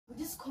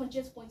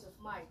conscious point of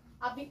mind.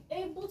 I've been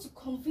able to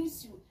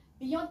convince you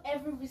beyond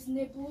every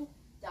reasonable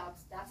doubt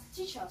that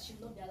teachers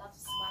should not be allowed to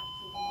smack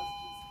children as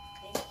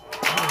kids.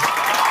 Thank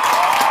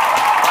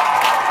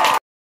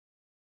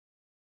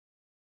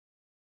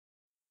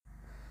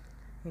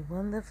you. A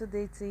wonderful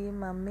day to you,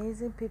 my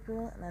amazing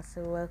people, and I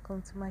say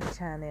welcome to my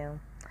channel.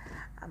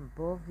 I'm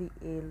Bobby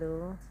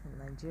Elo,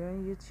 a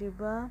Nigerian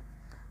YouTuber,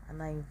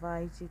 and I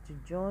invite you to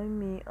join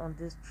me on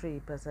this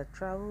trip as I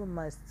travel with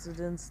my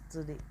students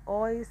to the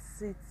oil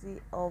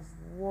city of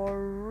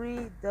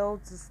Warri,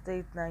 Delta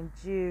State,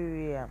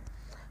 Nigeria,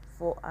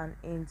 for an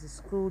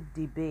in-the-school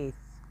debate.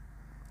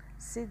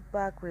 Sit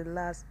back,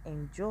 relax,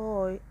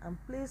 enjoy, and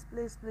please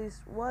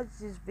watch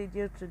this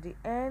video to the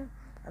end,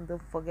 and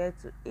don't forget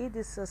to hit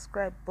the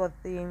subscribe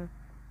button.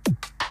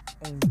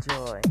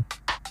 Enjoy.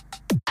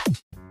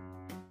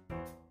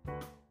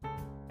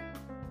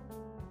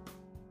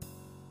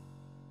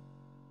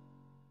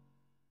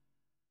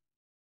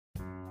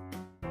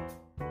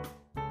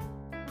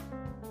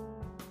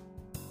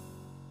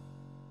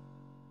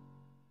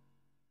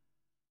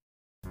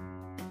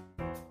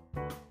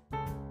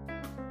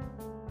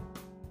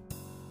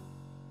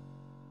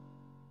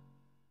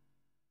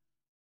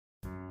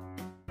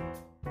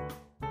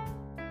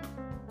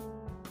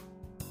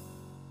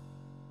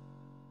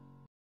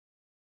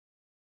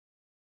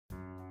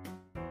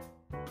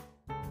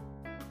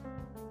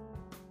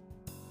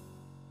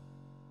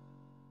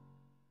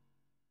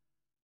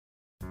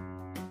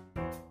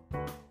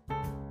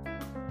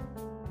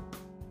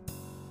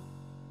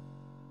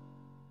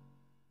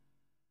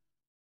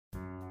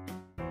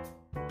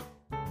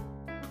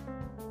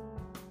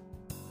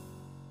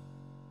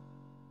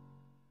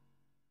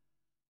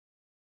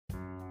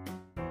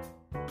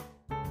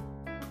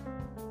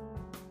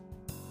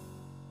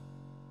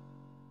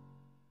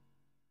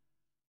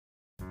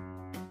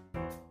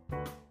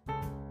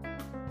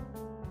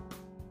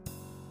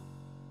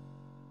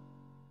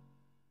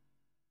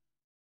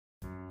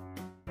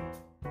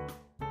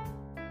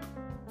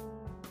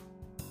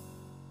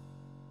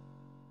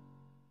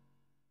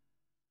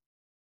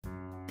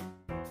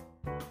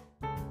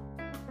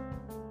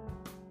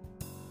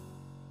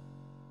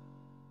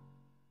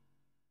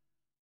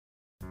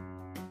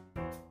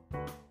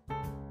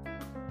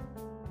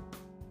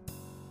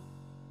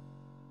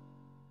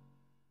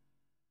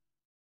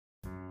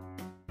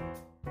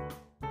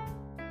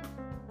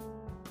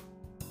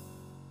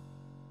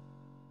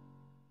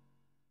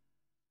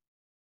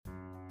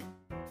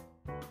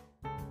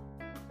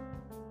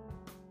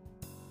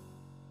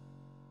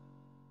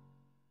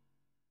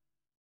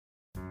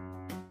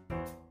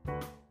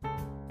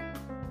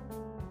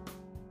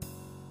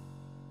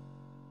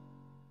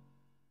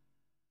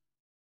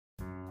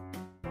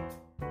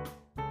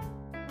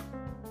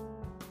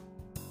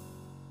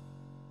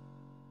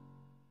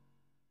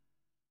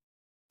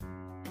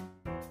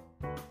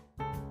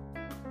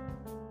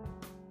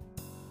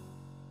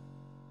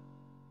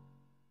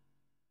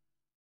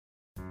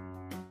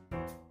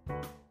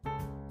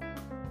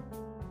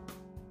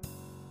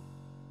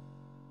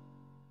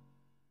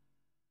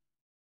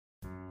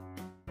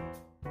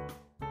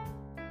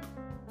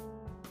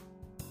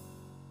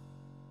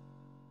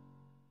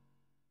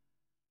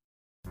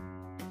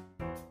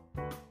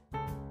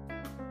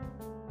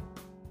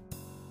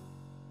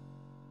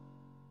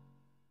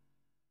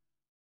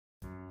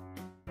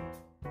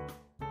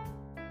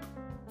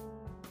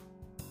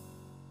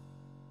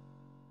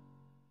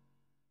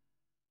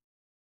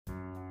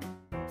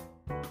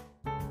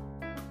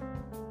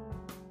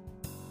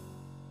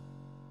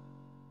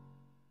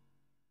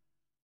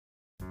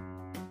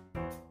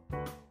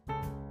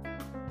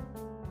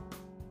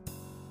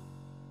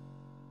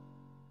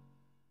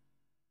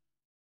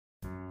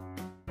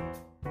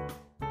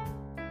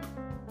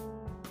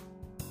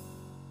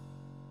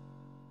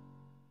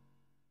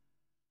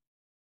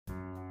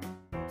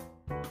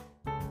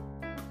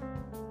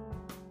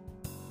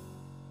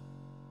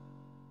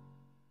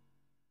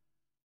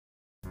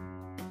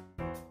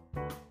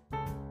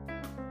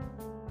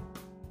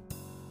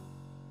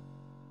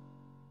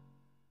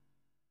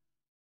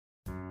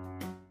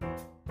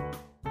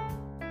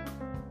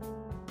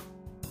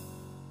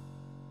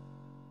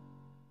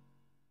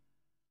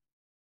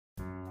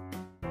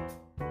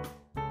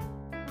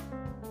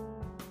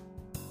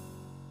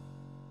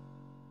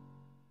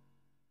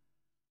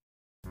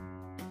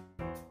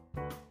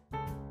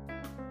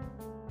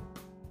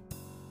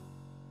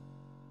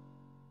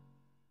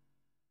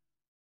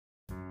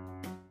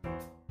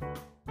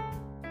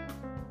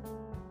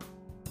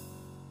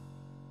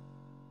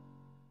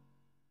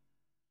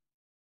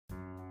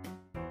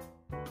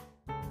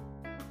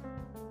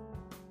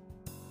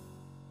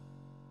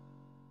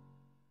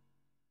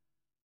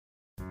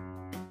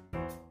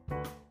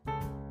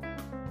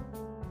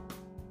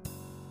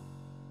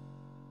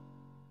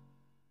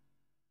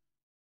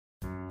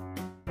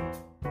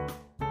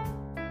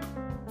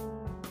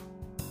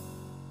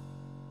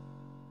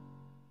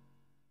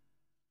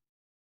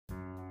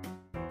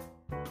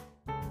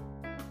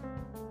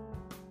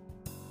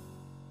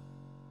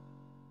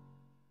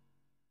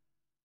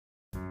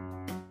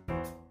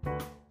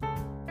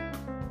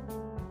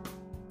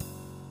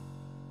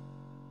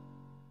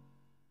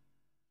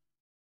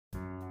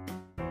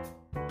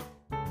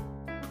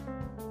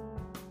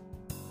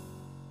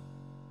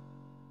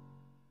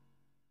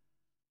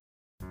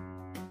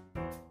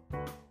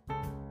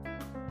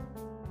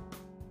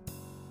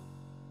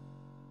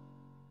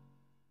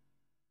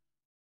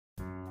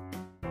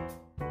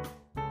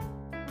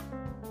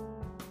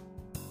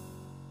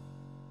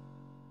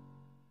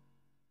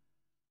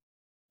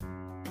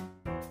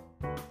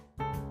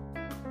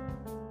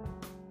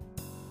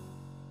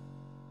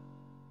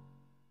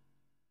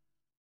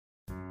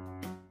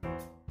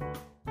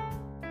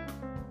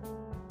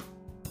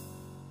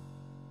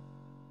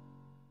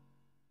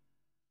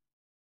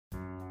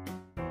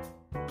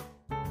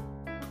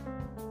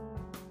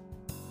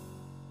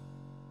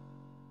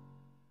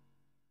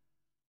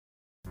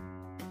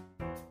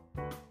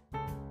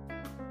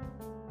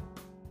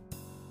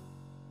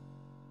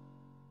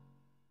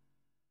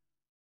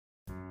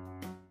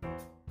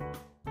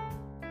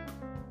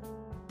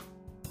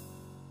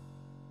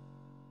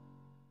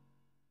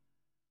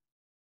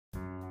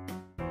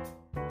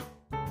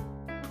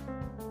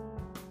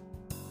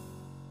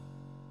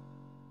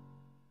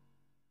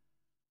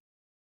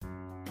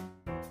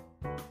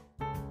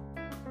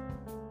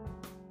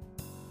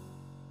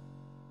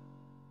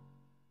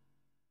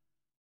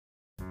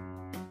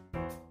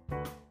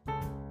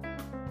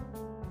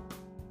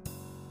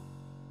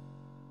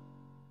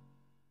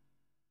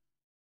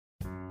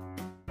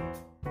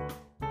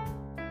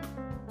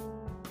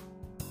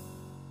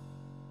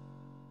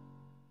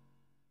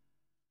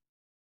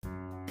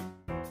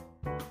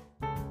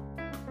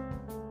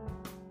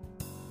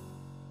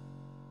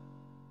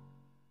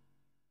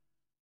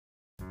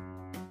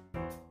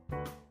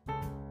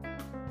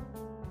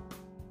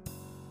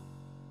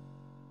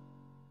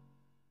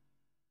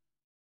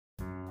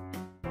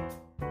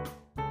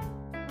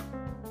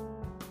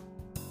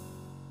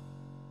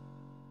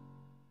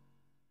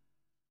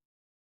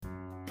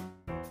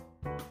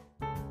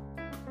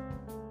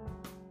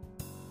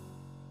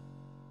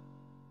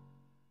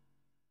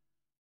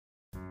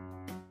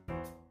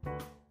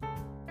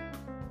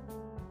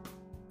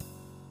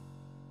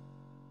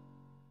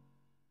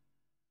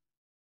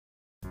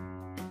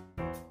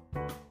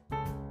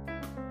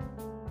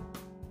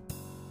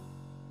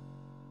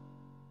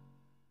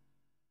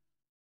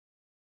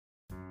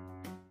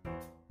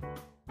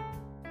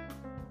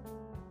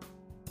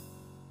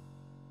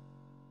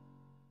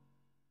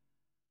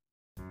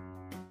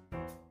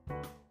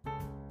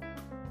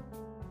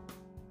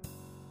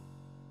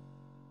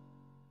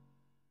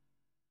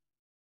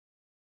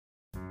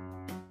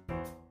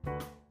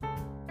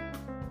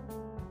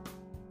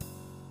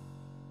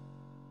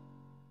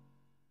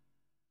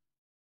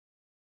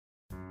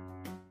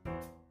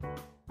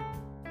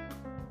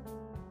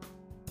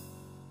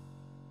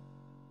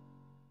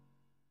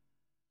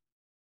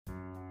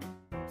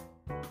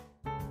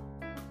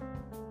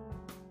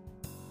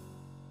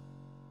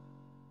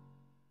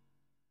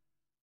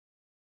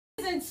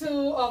 season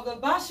 2 of the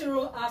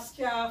Bashiru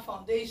Askia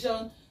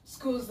Foundation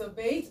Schools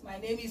Debate. My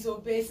name is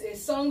Obese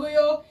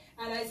Esongoyo,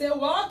 and I say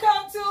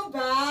welcome to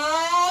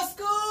Bas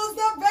Schools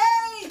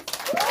Debate.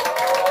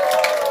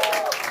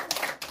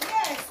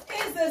 Yes,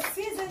 it's the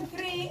season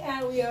 3,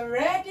 and we are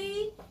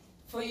ready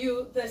for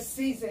you this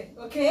season.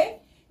 Okay.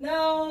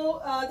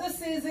 Now, this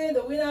season,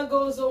 the winner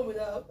goes home with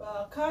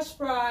a cash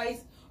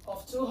prize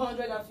of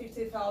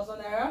 250,000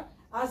 naira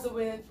as the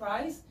winning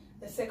prize.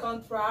 The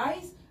second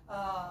prize,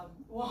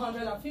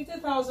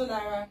 150,000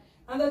 naira,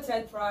 and the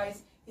third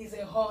prize is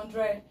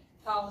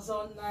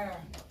 100,000 naira.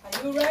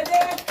 Are you ready?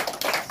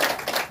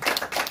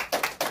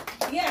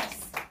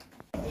 Yes.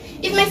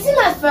 It may seem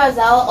at first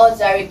that all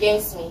odds are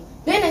against me,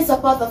 being in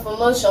support of a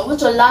motion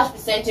which a large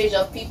percentage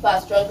of people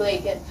are struggling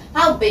against.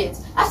 Howbeit,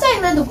 after I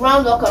laid the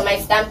groundwork on my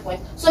standpoint,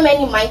 so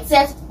many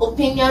mindsets,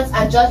 opinions,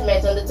 and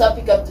judgments on the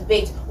topic of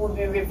debate will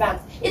be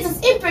revamped. It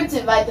is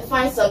imperative I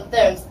define some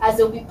terms as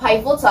they will be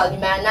pivotal in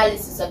my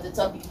analysis of the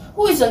topic.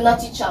 Who is a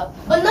naughty child?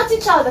 A naughty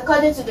child,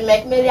 according to the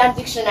Macmillan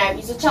Dictionary,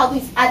 is a child who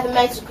is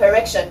adamant to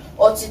correction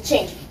or to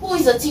change. Who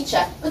is a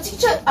teacher? A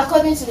teacher,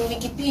 according to the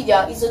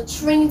Wikipedia, is a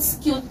trained,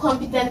 skilled,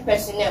 competent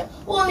personnel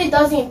who only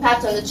doesn't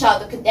impact on the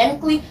child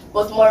academically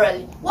but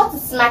morally. What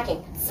is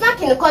smacking?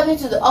 Smacking, according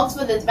to the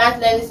Oxford Advanced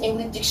Learners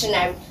English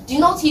Dictionary,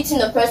 denotes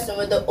hitting a person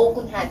with the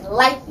open hand,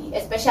 lightly,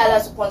 especially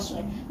as a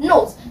punishment.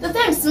 Note, the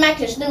term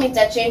smacking should not be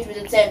interchanged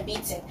with the term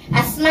beating,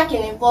 as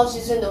smacking involves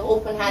using the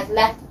open hand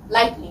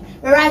lightly,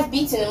 whereas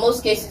beating in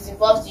most cases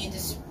involves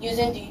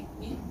using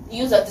the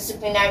use of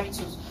disciplinary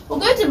tools. We're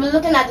going to be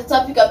looking at the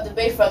topic of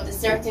debate from the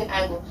certain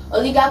angle, a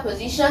legal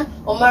position,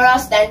 a moral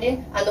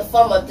standing, and a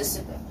form of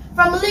discipline.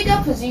 From a legal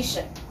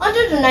position,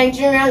 under the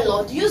Nigerian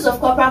law, the use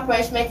of corporal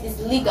punishment is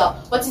legal,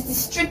 but it is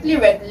strictly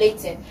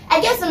regulated. I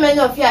guess many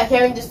of you are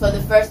hearing this for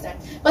the first time,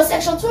 but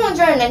Section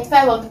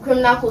 295 of the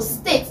Criminal Code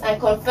states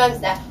and confirms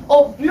that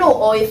a blow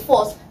or a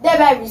force,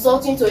 thereby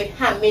resulting to a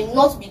harm, may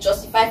not be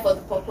justified for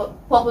the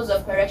purpose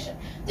of correction.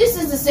 This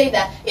is to say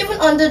that even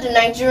under the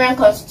Nigerian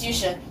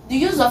Constitution, the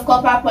use of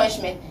corporal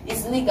punishment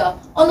is legal.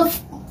 On a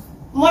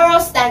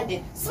moral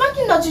standing,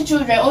 smacking naughty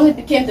children only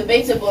became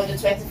debatable in the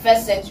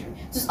 21st century.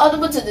 It is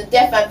audible to the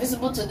deaf and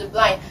visible to the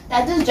blind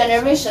that this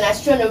generation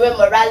has thrown away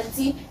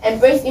morality,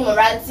 embraced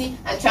immorality,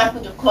 and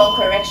trampled upon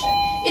correction.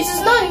 It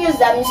is no news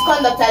that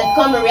misconduct has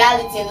become a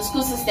reality in the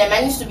school system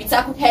and needs to be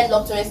tackled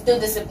headlong to instill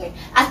discipline,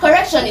 as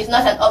correction is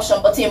not an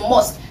option but a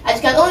must, as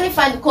you can only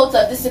find the code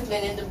of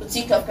discipline in the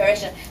boutique of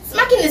correction.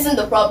 Smacking isn't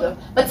the problem,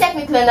 but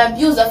technically an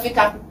abuse of it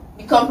can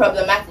become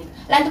problematic.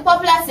 Like the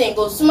popular saying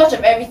goes, too much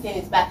of everything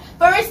is bad.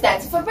 For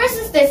instance, if a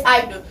person stays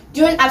idle,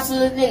 doing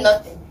absolutely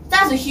nothing, it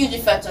has a huge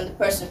effect on the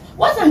person.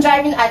 What I'm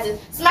driving at is,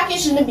 smacking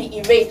shouldn't be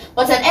erased,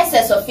 but an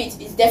excess of it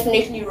is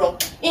definitely wrong.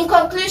 In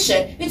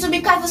conclusion, it will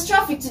be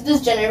catastrophic to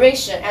this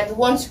generation and the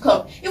ones to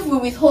come if we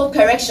withhold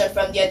correction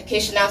from the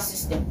educational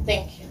system.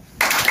 Thank you.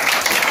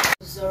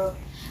 Ozoro.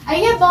 I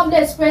hereby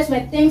express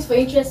my thanks for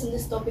interest in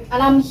this topic,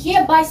 and I'm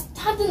hereby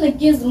standing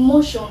against the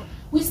motion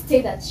which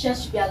states that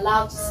teachers should be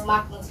allowed to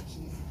smack naughty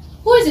kids.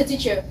 Who is a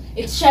teacher?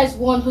 A teacher is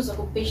one whose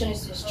occupation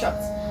is to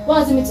instruct. What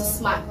does it mean to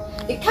smack?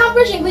 The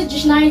Cambridge English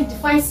Dictionary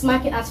defines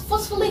smacking as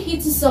forcefully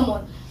hitting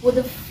someone with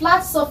the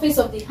flat surface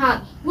of the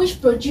hand,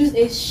 which produces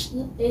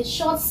a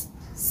short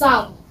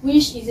sound,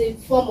 which is a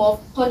form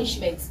of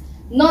punishment.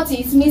 Naughty,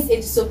 it means a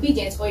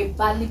disobedient or a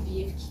badly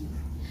behaved kid.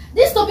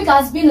 This topic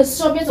has been a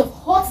subject of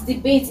hot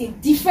debate in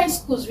different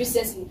schools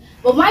recently,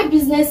 but my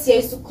business here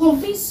is to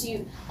convince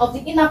you of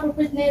the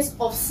inappropriateness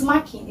of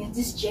smacking in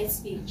this jet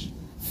age.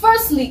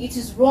 Firstly, it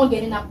is wrong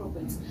and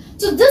inappropriate.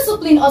 To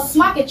discipline or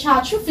smack a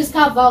child through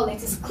physical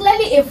violence is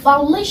clearly a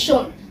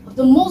violation of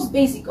the most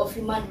basic of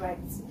human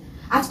rights.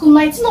 Article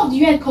 19 of the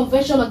UN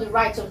Convention on the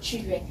Rights of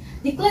Children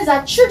declares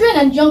that children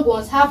and young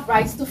ones have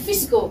rights to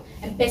physical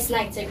and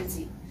personal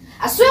integrity.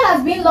 As well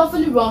as being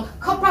lawfully wrong,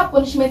 corporal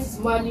punishment is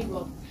morally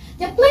wrong.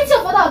 There are plenty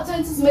of other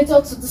alternative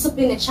methods to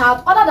discipline a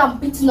child other than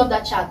beating up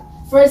that child.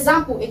 For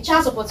example, a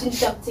child's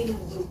opportunity of taking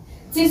the blue,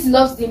 since he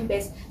loves doing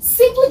best,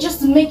 simply just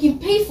to make him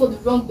pay for the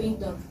wrong being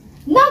done.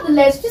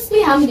 Nevertheless,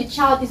 physically harming the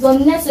child is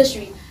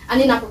unnecessary and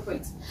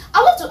inappropriate.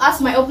 I want to ask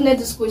my opponent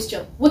this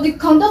question: would the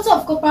conductor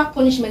of corporal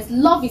punishment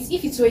love it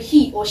if it were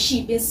he or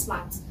she being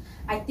smacked?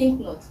 I think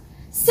not.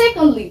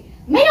 Secondly,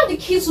 many of the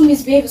kids who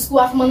misbehave in school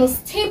are from an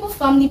unstable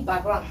family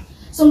background.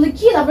 Some of the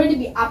kids have already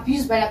been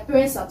abused by their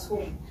parents at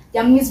home.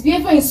 Their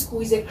misbehavior in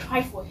school is a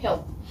cry for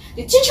help.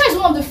 The teacher is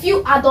one of the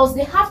few adults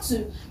they have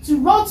to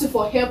run to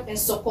for help and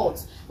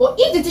support. But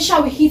if the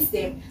teacher will hit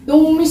them, they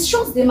will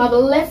mistrust them and be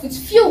left with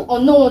few or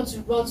no one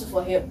to run to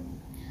for help.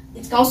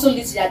 It can also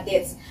lead to their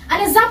deaths.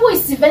 An example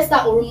is Sylvester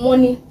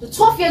Oromoni, the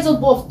 12-year-old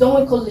boy of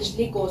Donwin College,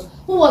 Lagos,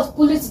 who was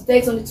bullied to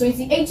death on the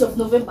 28th of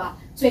November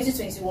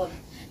 2021.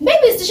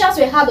 Maybe his teachers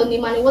were hard on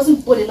him and he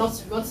wasn't bold enough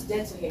to run to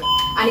them to help,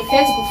 and he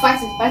felt he could fight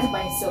his battle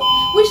by himself,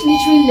 which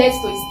literally led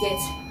to his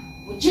death.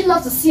 Would you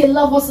love to see a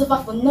loved one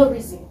suffer for no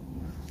reason?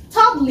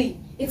 Thirdly,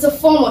 it's a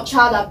form of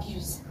child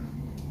abuse.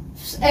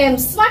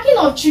 Smacking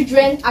of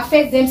children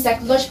affects them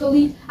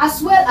psychologically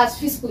as well as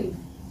physically.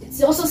 The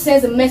it also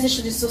sends a message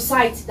to the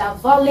society that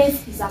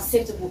violence is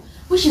acceptable,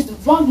 which is the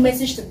wrong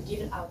message to be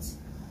given out.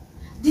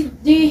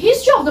 The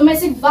history of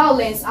domestic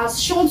violence has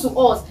shown to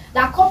us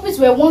that couples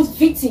were once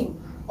victims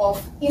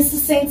of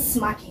incessant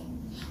smacking.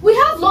 We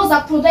have laws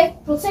that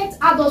protect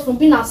adults from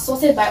being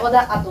assaulted by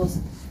other adults,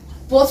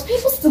 but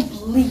people still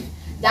believe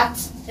that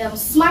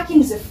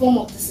smacking is a form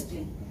of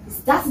discipline.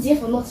 Is that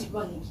therefore not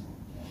ironic?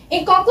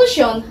 In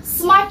conclusion,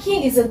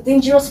 smacking is a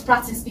dangerous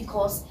practice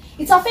because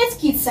it affects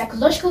kids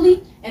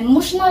psychologically,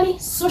 emotionally,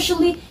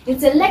 socially,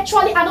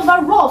 intellectually, and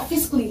overall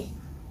physically.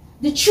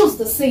 The truth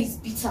they say is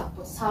bitter,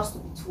 but it has to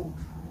be told.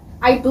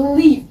 I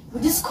believe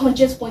with this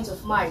conscious point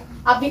of mind,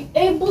 I've been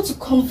able to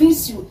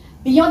convince you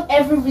beyond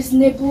every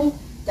reasonable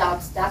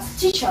doubt that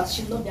teachers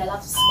should not be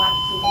allowed to smack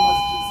criminal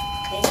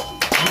kids.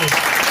 Thank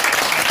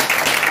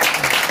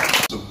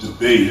you. Of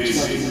debate.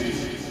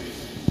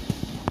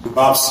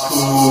 About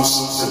schools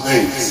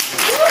debates.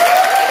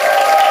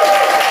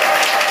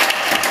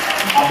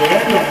 At the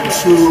end of the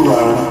 2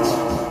 rounds,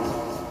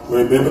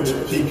 we're able to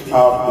pick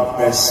out the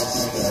best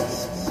speaker.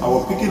 And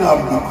we're picking out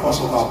because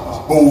of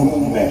our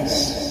boldness.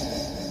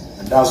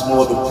 And that's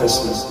no other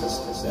person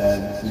than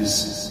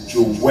Ms.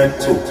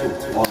 Jovetto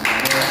on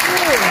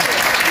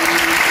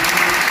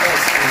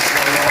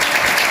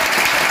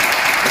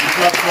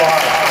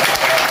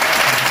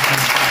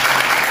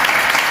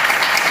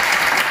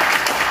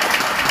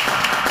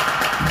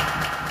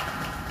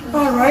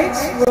All right,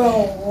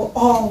 well,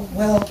 all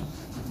well,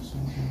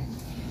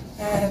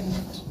 and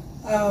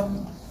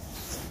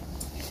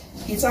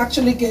it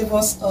actually gave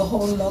us a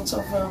whole lot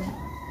of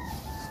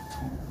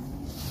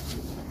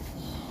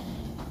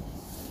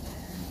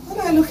when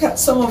I look at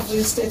some of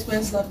the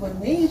statements that were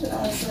made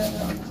as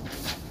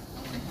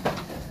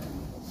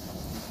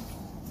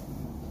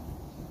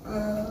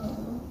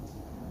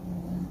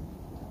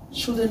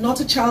should a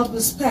naughty child be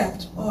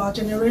spared, or our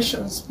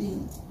generation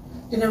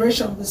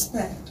be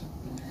spared?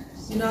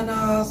 You know, and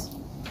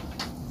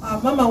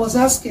our mama was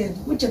asking,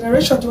 which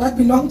generation do I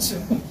belong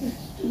to?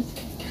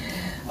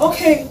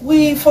 Okay,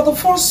 for the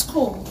first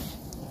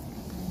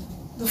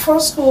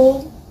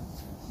school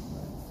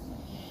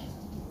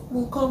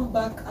will come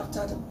back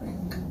after the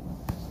break.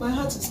 My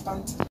heart is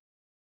panting.